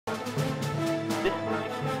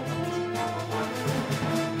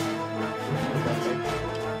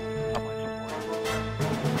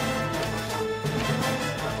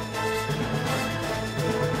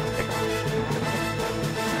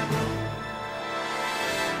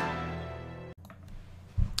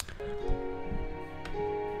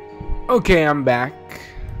Okay, I'm back.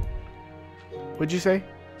 What'd you say?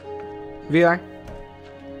 VI?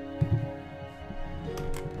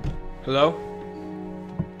 Hello?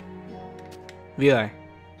 VI.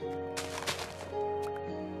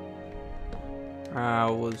 I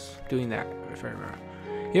was doing that, if I remember.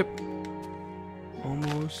 Yep.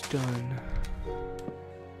 Almost done.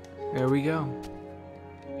 There we go.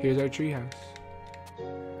 Here's our treehouse.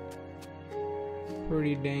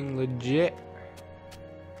 Pretty dang legit.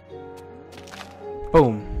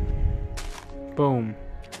 Boom. Boom.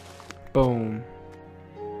 Boom.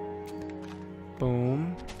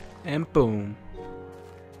 Boom. And boom.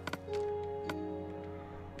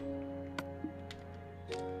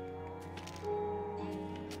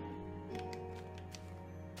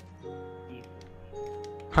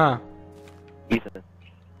 Huh. Ethan.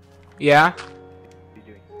 Yeah? What are you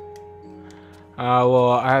doing?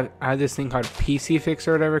 Well, I have this thing called PC Fix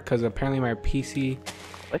or whatever, because apparently my PC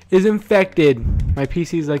What? is infected. My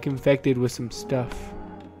PC is like infected with some stuff.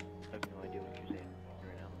 I have no idea what you're saying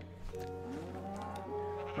right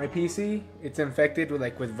now. My PC, it's infected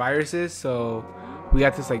with viruses, so we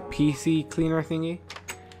got this like PC cleaner thingy,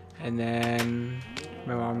 and then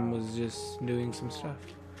my mom was just doing some stuff.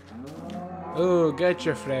 Oh,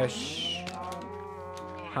 getcha fresh.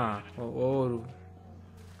 Huh. Oh.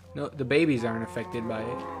 No, the babies aren't affected by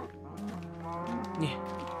it.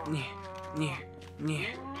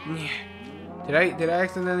 Did I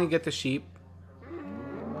accidentally get the sheep?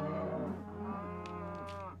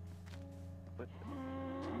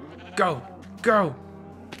 Go! Go!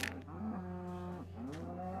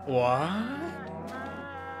 What?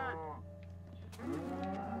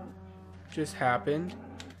 Just happened?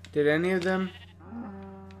 Did any of them...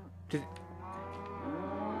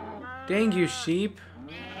 Dang you, sheep!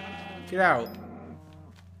 Get out!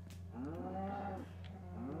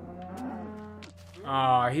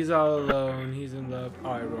 Aw, he's all alone. He's in love. Oh,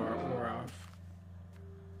 I roar off.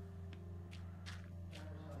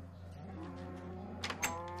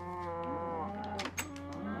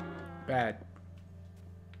 Bad.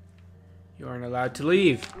 You aren't allowed to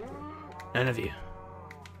leave. None of you.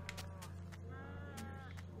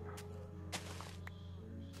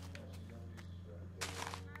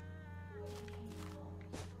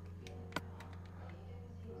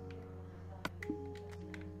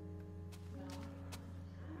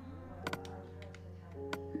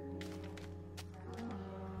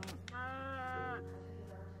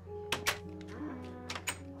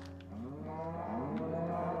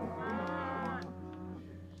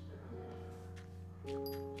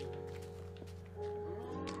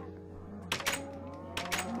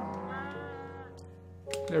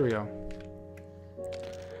 There we go.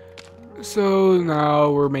 So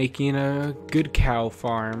now we're making a good cow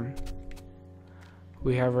farm.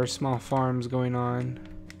 We have our small farms going on.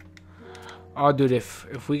 Oh, dude,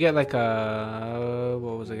 if we get like a...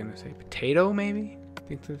 what was I gonna say? Potato, maybe? I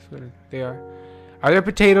think that's what they are. Are there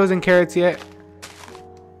potatoes and carrots yet?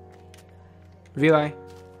 Vili?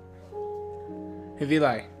 Hey,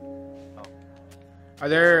 Vili. No. Are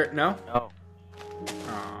there... no? No.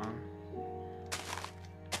 Aw.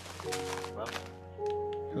 Hello?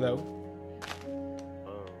 Hello?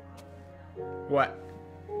 Oh. What?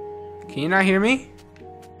 Can you not hear me?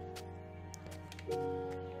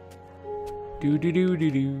 Do do do do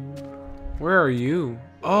do. Where are you?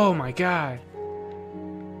 Oh my god.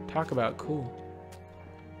 Talk about cool.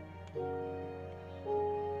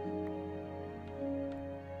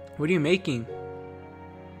 What are you making?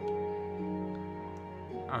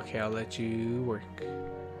 Okay, I'll let you work.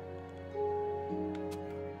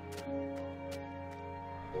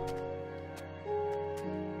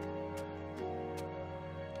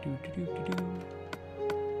 Do do do do do.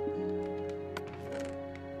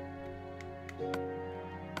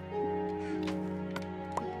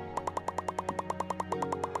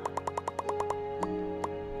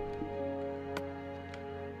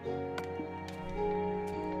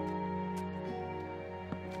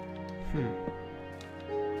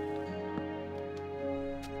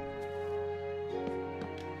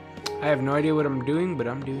 I have no idea what I'm doing, but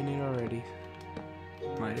I'm doing it already.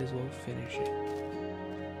 Might as well finish it.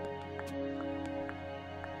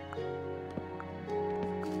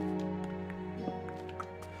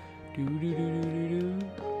 Do do do do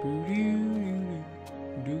do do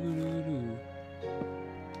do do do do do.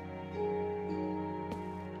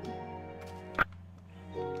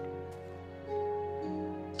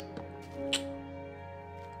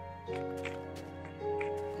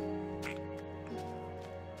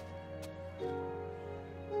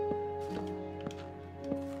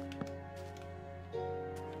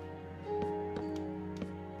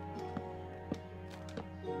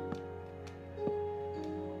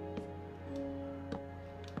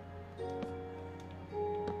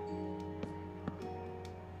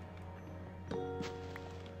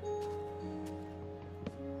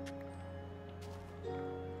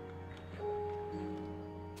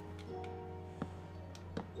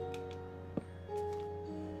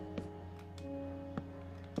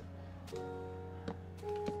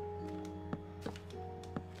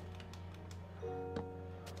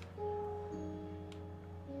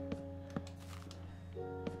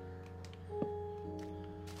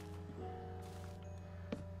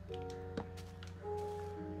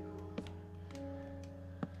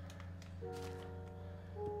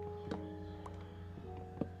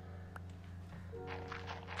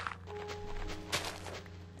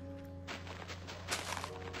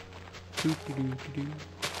 Do, do, do, do, do.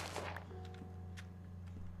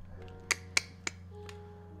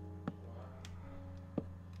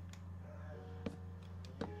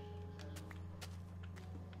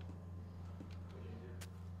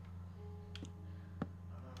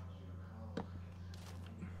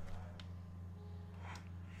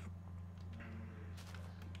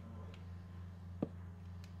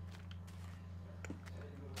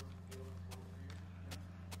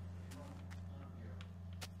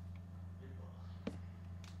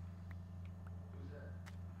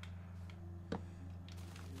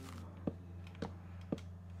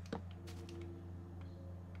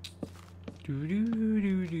 Do do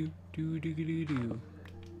do do do do do do.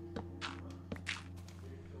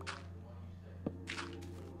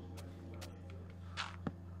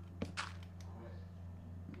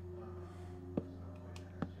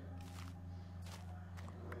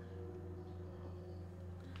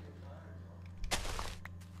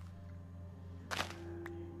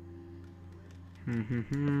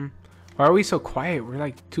 Why are we so quiet? We're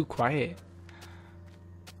like too quiet.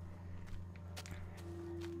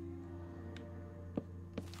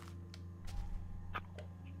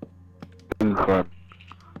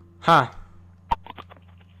 Huh? I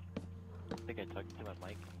think I talked to my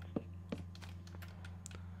mic.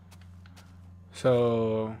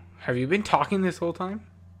 So, have you been talking this whole time?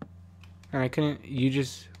 And I couldn't, you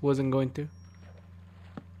just wasn't going through?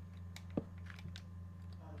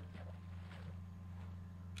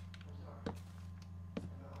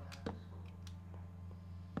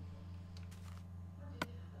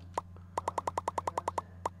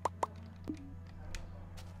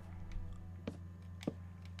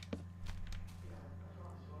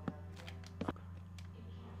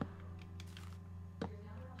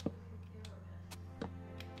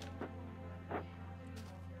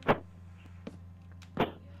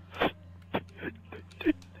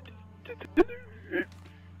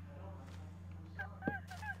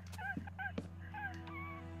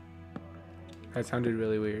 That sounded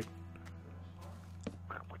really weird.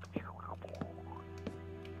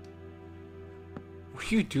 What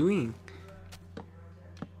are you doing?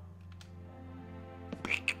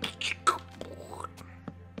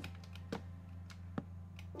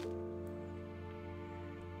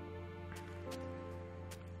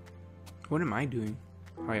 What am I doing?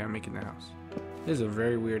 Oh yeah, I'm making the house. This is a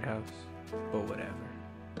very weird house, but whatever.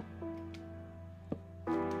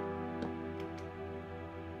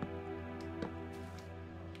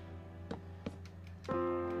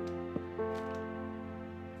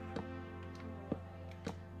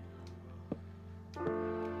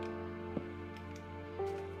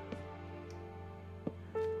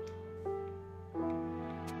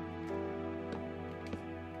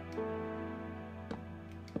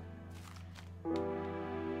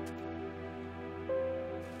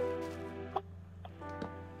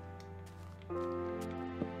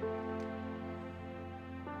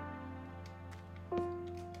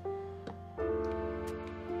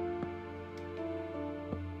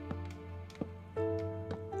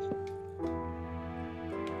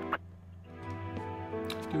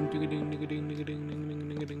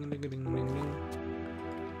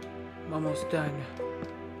 I'm almost done.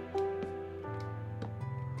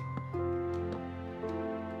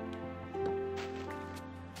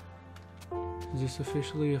 Is this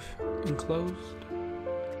officially enclosed?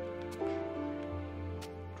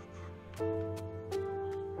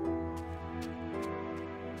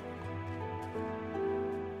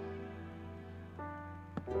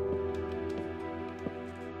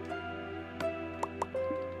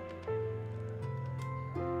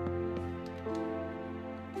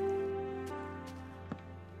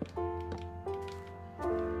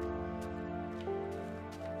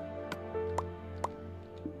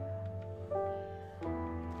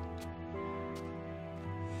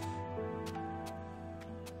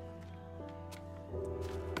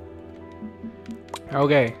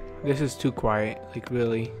 Okay, this is too quiet, like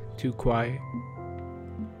really too quiet.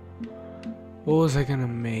 What was I gonna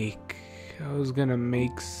make? I was gonna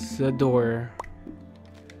make the door.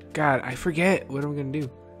 God, I forget what I'm gonna do.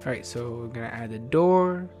 Alright, so we're gonna add the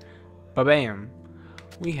door. Ba-bam.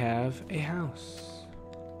 We have a house.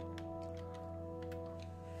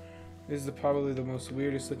 This is probably the most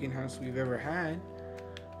weirdest looking house we've ever had,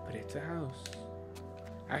 but it's a house.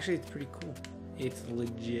 Actually, it's pretty cool. It's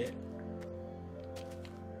legit.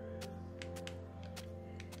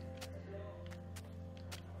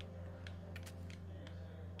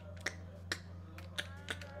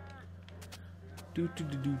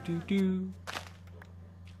 Do.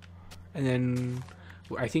 And then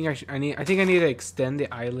I think I need to extend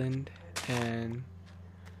the island and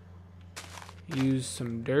use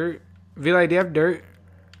some dirt Vila, do you have dirt?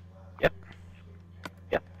 Yep.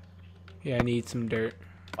 Yep. Yeah, I need some dirt.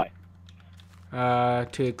 Why?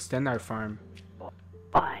 To extend our farm.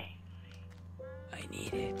 Why? I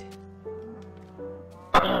need it.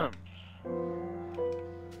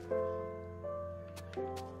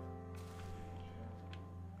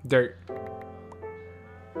 Dirt.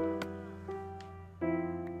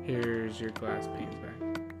 Here's your glass panes back.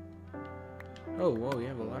 Oh, whoa, you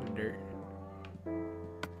have a lot of dirt.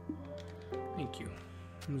 Thank you.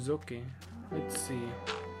 It's okay. Let's see.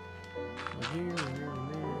 One here, one there, one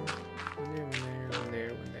there,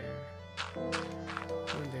 one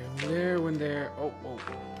there, one there, one there. Oh, whoa.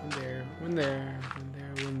 One there, one there, one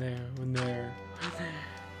there, one there, one there.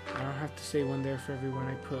 I don't have to say one there for every one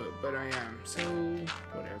I put, but I am, so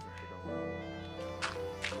whatever.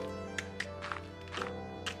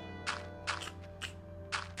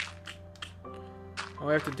 All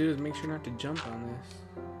I have to do is make sure not to jump on this.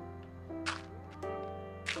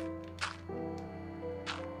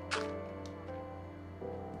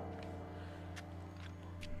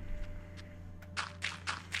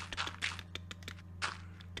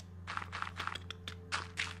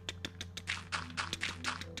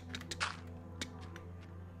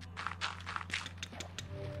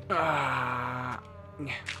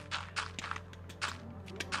 Yeah.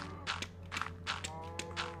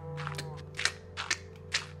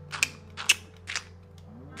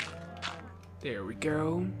 There we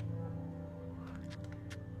go.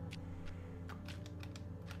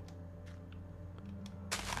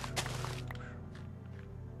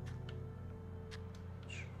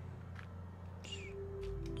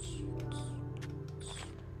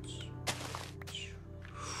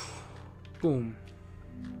 Boom.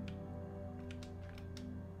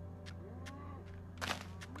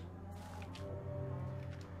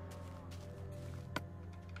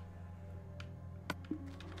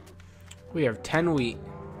 We have 10 wheat.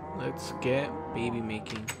 Let's get baby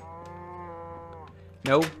making.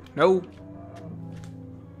 No, no.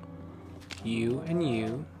 You and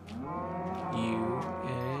you. You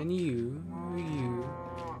and you. You.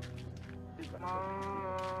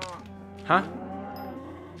 Huh?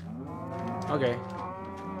 Okay.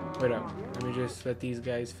 Wait up. Let me just let these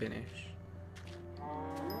guys finish.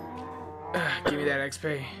 Give me that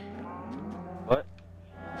XP. What?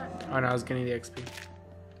 Oh no, I was getting the XP.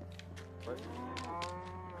 What?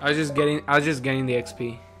 I was just getting the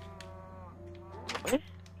XP. What?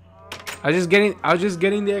 I was just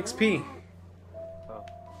getting the XP. Oh.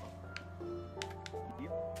 You?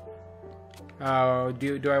 Oh,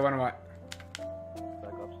 do I want to what?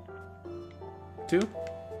 Black Ops. 2?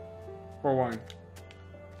 Or 1?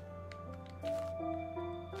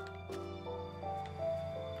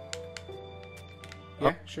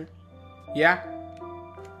 Yeah, sure. Yeah.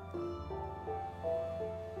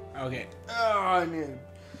 Okay. Oh, I need to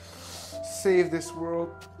save this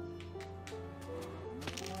world.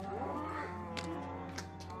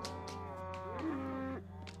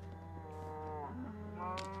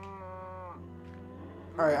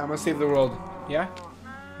 Alright, I'm gonna save the world. Yeah?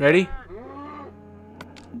 Ready?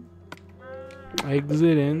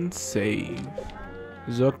 Exit and save.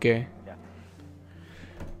 It's okay.